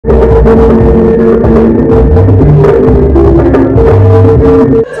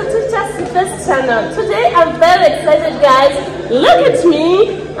Today I'm very excited, guys. Look at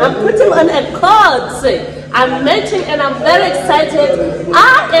me. I'm putting on a coat. I'm matching and I'm very excited.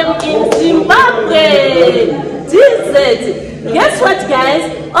 I am in Zimbabwe. DZ. Guess what, guys?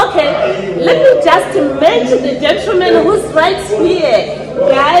 Okay, let me just match the gentleman who's right here.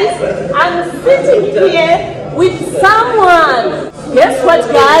 Guys, I'm sitting here with someone. Guess what,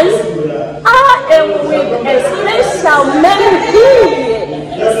 guys? I am with a special man here.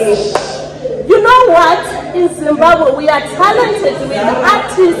 You know what? In Zimbabwe, we are talented with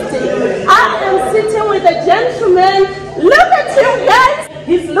artists. I am sitting with a gentleman. Look at him, guys.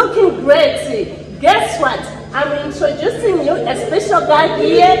 He's looking great. Guess what? I'm introducing you a special guy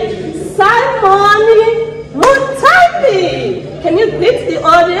here, Simon Mutabi. Can you greet the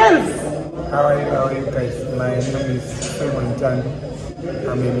audience? How are you guys? My name is Simon Mutabi.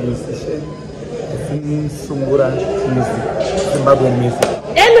 I'm a musician. I sing Sungura music, Zimbabwean music.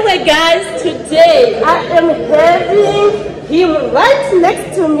 Anyway, guys, today I am having him right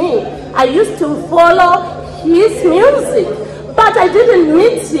next to me. I used to follow his music, but I didn't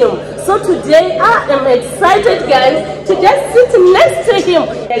meet him. So today I am excited, guys, to just sit next to him.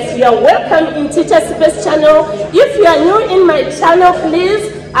 Yes, you are welcome in Teacher Space channel. If you are new in my channel,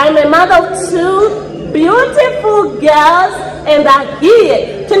 please, I'm a mother of 2 beautiful girls and are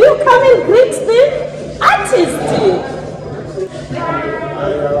here. Can you come and greet the artist?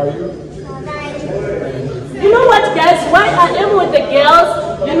 You know what, guys, why I am with the girls?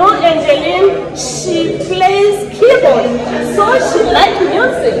 You know, Angeline, she plays keyboard, so she likes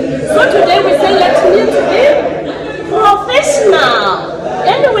music. So today we say let's meet the professional.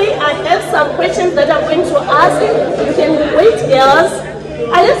 Anyway, I have some questions that I'm going to ask. You can wait, girls.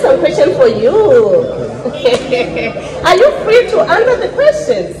 I have some questions for you. Are you free to answer the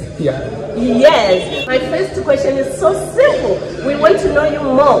questions? Yeah. Yes. My first question is so simple. We want to know you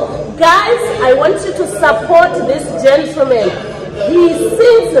more. Guys, I want you to support this gentleman. He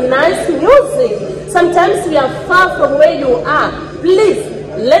sings nice music. Sometimes we are far from where you are. Please,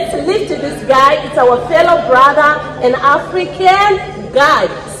 let's lift this guy. It's our fellow brother, an African guy.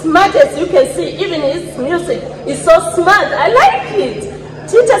 Smart as you can see, even his music is so smart. I like it.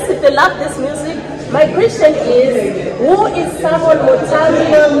 Teachers, if they love this music, my question is, who is Simon Mutabi?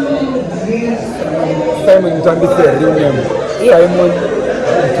 Simon Mutabi is a real name. Simon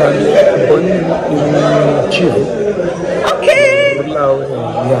Mutabi, born in Chivu. Okay.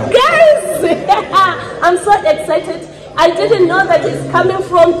 Yeah. Guys, I'm so excited. I didn't know that it's coming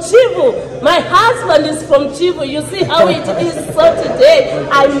from Chivu. My husband is from Chivu. You see how it is. So today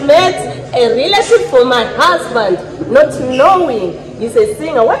I met a relative for my husband, not knowing he's a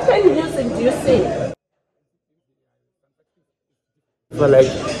singer. What kind of music do you sing? So like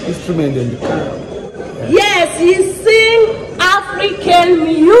instrument and Yes, he sings African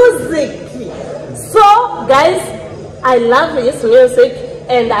music. So guys, I love his music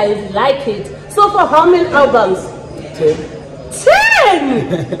and I like it. So for how many albums? 10.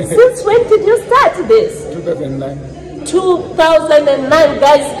 10! Since when did you start this? 2009. 2009,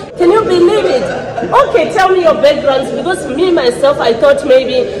 guys. Can you believe it? Okay, tell me your backgrounds, because me myself, I thought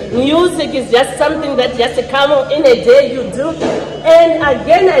maybe music is just something that just come in a day you do. And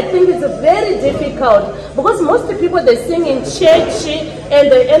again, I think it's very difficult because most people, they sing in church and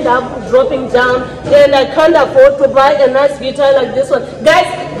they end up dropping down, and I can't afford to buy a nice guitar like this one. Guys,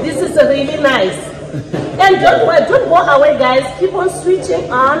 this is really nice. And don't go away, guys. Keep on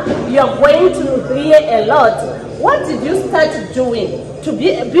switching on. You're going to hear a lot. What did you start doing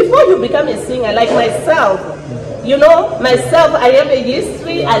before you become a singer? Like myself, you know, myself, I have a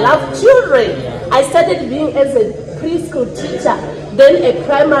history. I love children. I started being as a preschool teacher, then a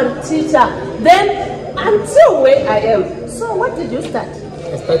primary teacher, then until where I am. So what did you start?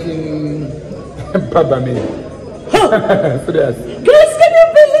 I started in Babame. Guys, can you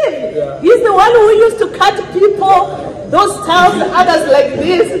believe? Yeah. He's the one who used to cut people, those styles, others like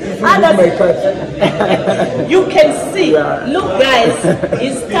this, others. You can see. Yeah. Look, guys,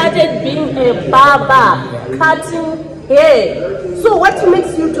 he started being a barber, cutting hair. So what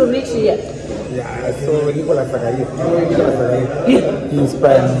makes you to reach here? Yeah, so Nicolas Zakaria, he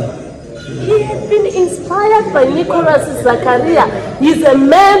inspired me. He has been inspired by Nicolas Zakaria. He's a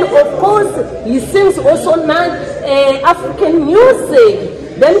man, of course. He sings also African music.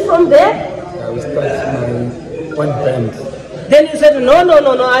 Then from there, I will start my own band. Then he said, no,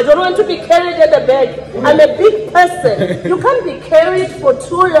 I don't want to be carried at the back. I'm a big person. You can't be carried for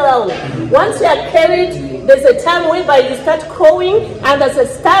too long. Once you are carried, there's a time whereby you start crowing, and there's a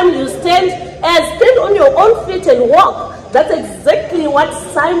time you stand on your own feet and walk. That's exactly what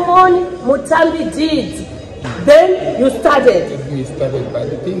Simon Mutambi did. Then you started. We started, but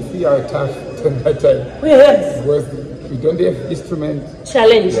the things here are tough at that time. Yes. Because we don't have instruments.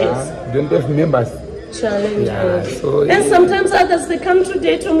 Challenges. Yeah, we don't have members. Challenges. Yeah, so and sometimes others, they come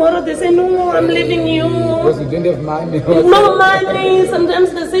today, tomorrow they say, no, I'm leaving you. Because we don't have money. No money.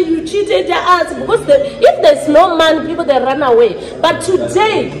 Sometimes they say you cheated us. Because if there's no money, people, they run away. But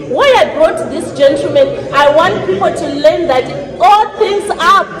today, why I brought this gentleman, I want people to learn that all things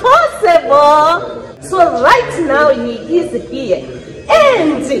are possible. So right now, he is here.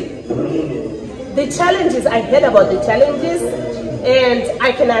 And the challenges, I heard about the challenges, and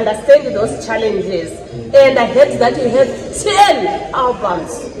I can understand those challenges. And I heard that you have 10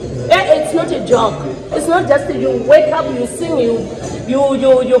 albums. It's not a joke. It's not just you wake up, you sing,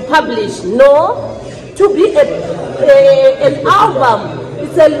 you publish. No, to be an album,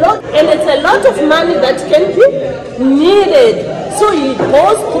 it's a lot, and it's a lot of money that can be needed. So he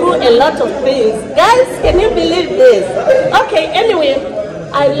goes through a lot of things. Guys, can you believe this? Okay, anyway,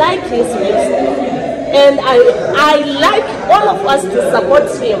 I like his music. And I like all of us to support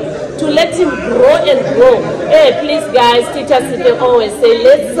him, to let him grow and grow. Hey, please guys, teachers, they always say,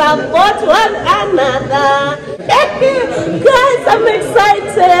 let's support one another. Guys, I'm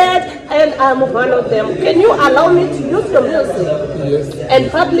excited. And I'm one of them. Can you allow me to use your music? Yes.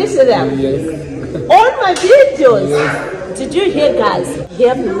 And publish them? Yes. All my videos? Yes. Did you hear, guys? He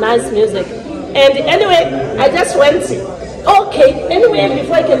have nice music. And anyway, I just went. Okay, anyway,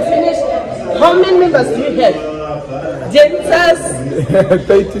 before I can finish, how many members do you have? Dancers?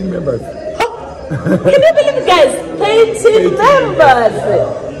 13 members. Oh, can you believe it, guys? 13 members.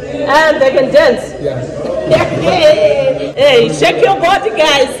 And they can dance. Yeah. Hey, shake your body,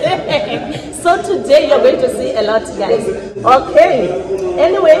 guys. So today you're going to see a lot, guys. Okay.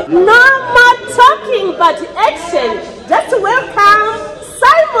 Anyway, no more talking, but action. Just welcome.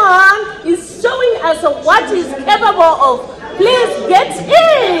 Simon is showing us what he's capable of. Please get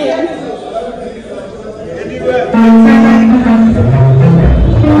in.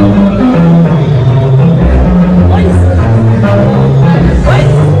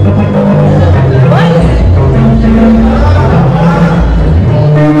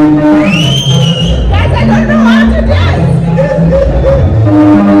 Guys, I don't know how to dance.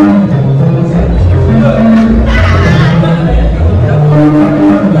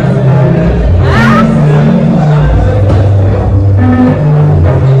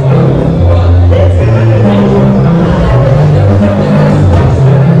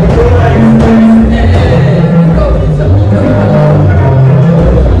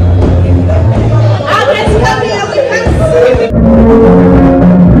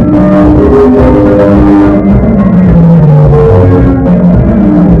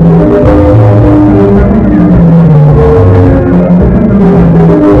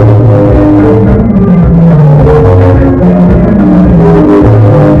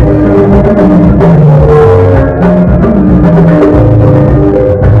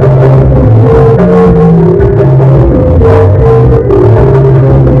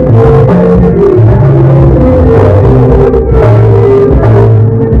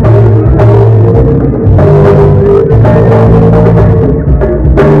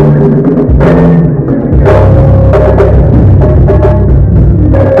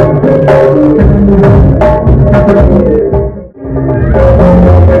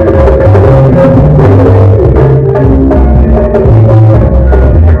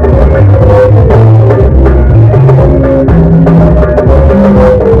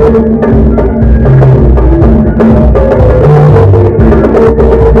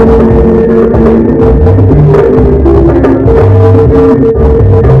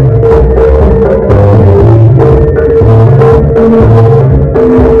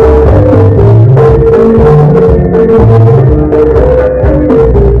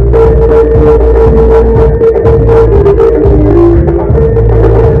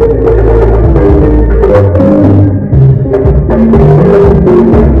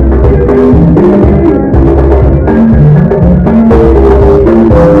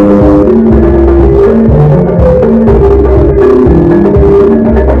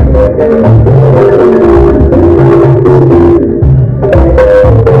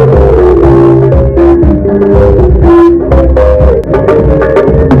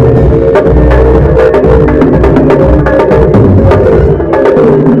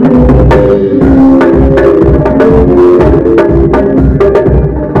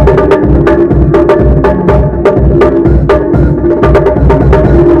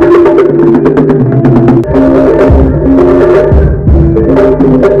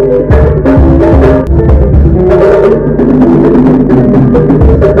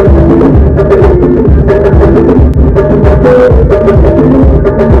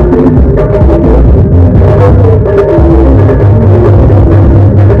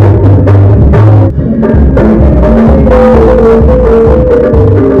 you.